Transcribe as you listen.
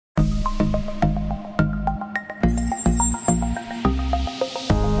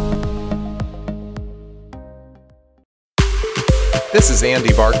This is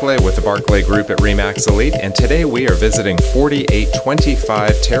Andy Barclay with the Barclay Group at RE/MAX Elite, and today we are visiting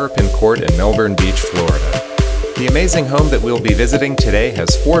 4825 Terrapin Court in Melbourne Beach, Florida. The amazing home that we'll be visiting today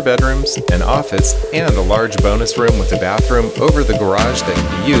has 4 bedrooms, an office, and a large bonus room with a bathroom over the garage that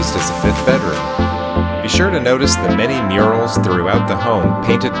can be used as a 5th bedroom. Be sure to notice the many murals throughout the home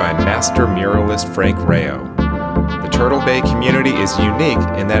painted by master muralist Frank Rao. The Turtle Bay community is unique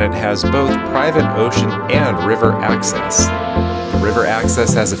in that it has both private ocean and river access. The river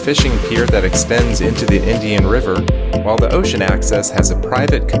access has a fishing pier that extends into the Indian River, while the ocean access has a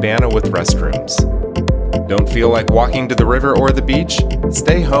private cabana with restrooms. Don't feel like walking to the river or the beach?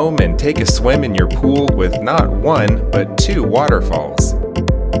 Stay home and take a swim in your pool with not 1, but 2 waterfalls.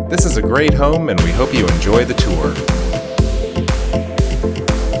 This is a great home and we hope you enjoy the tour.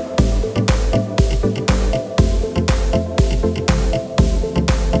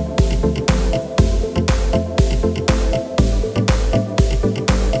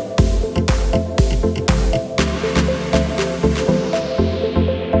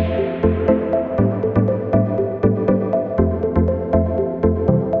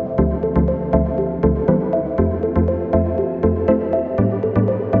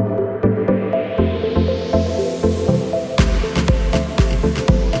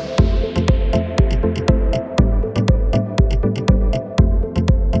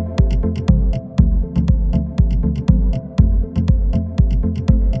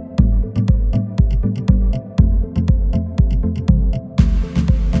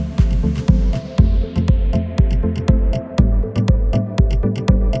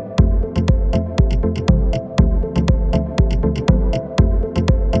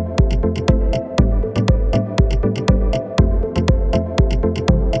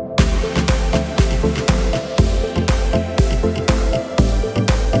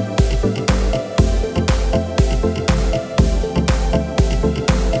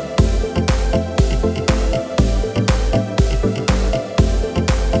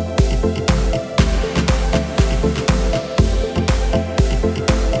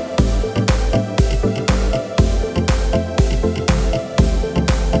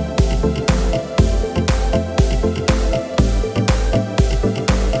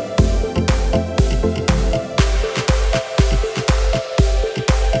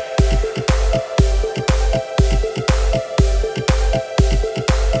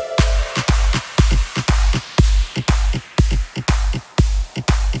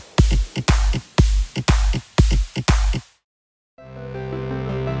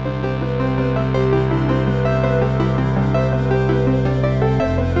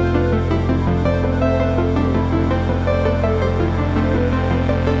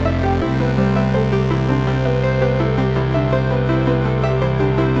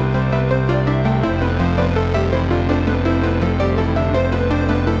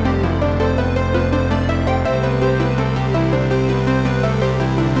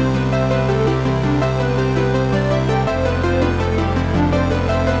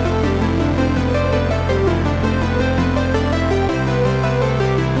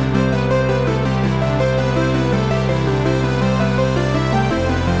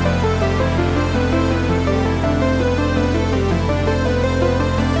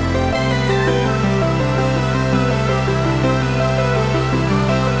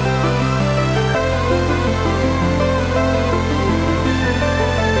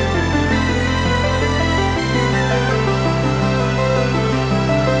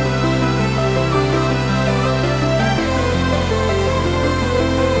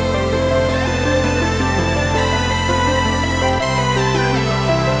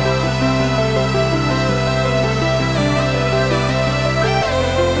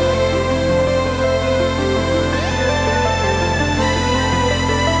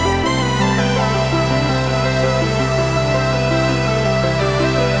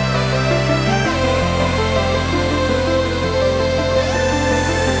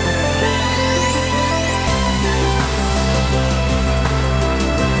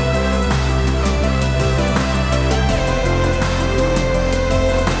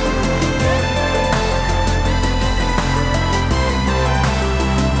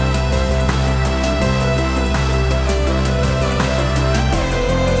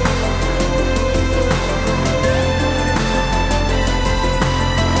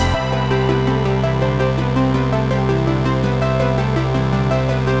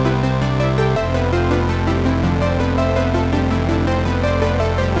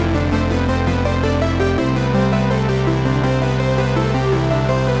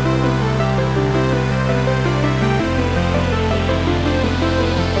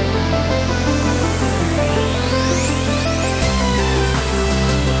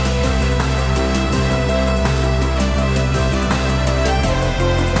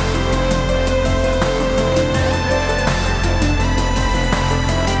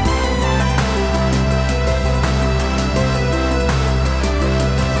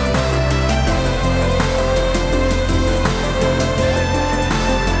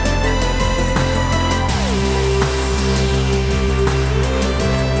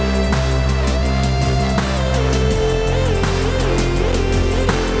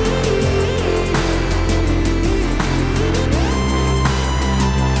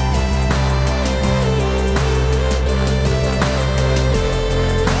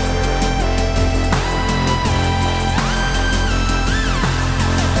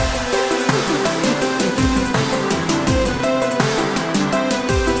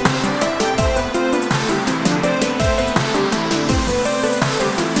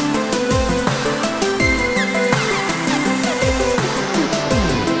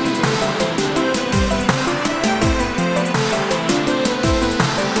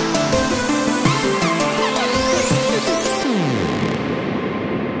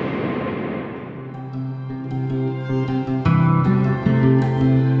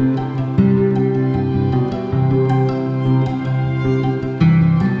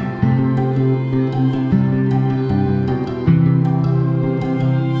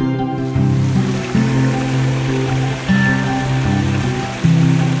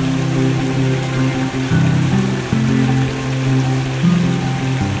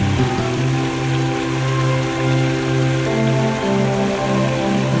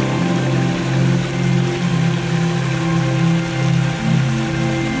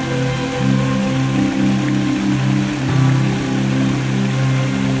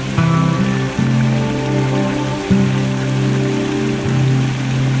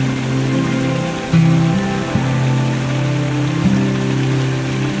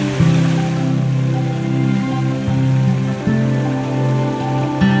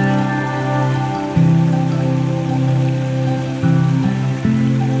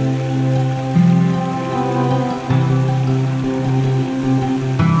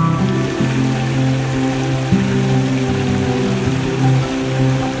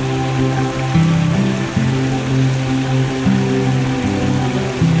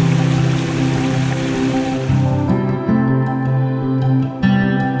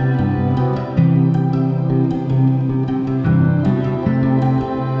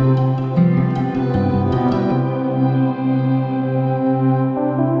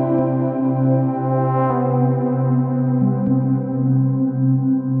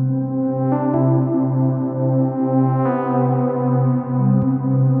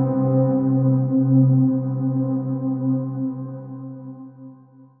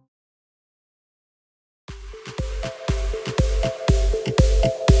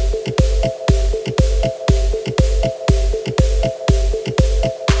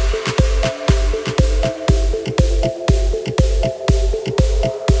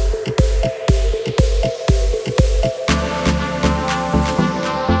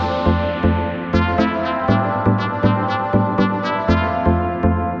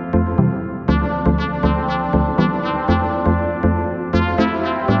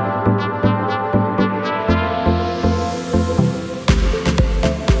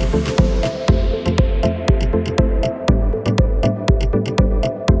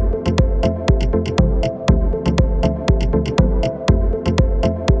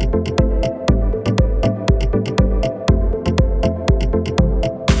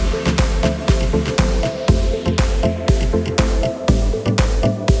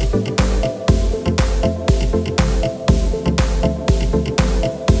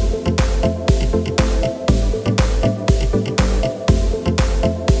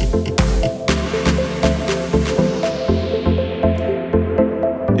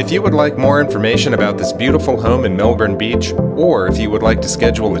 If you would like more information about this beautiful home in Melbourne Beach, or if you would like to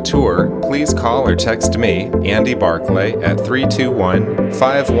schedule a tour, please call or text me, Andy Barclay, at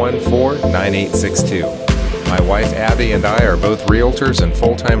 321-514-9862. My wife Abby and I are both realtors and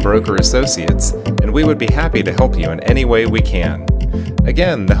full-time broker associates, and we would be happy to help you in any way we can.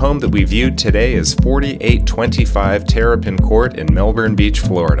 Again, the home that we viewed today is 4825 Terrapin Court in Melbourne Beach,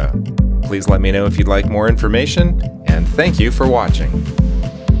 Florida. Please let me know if you'd like more information, and thank you for watching.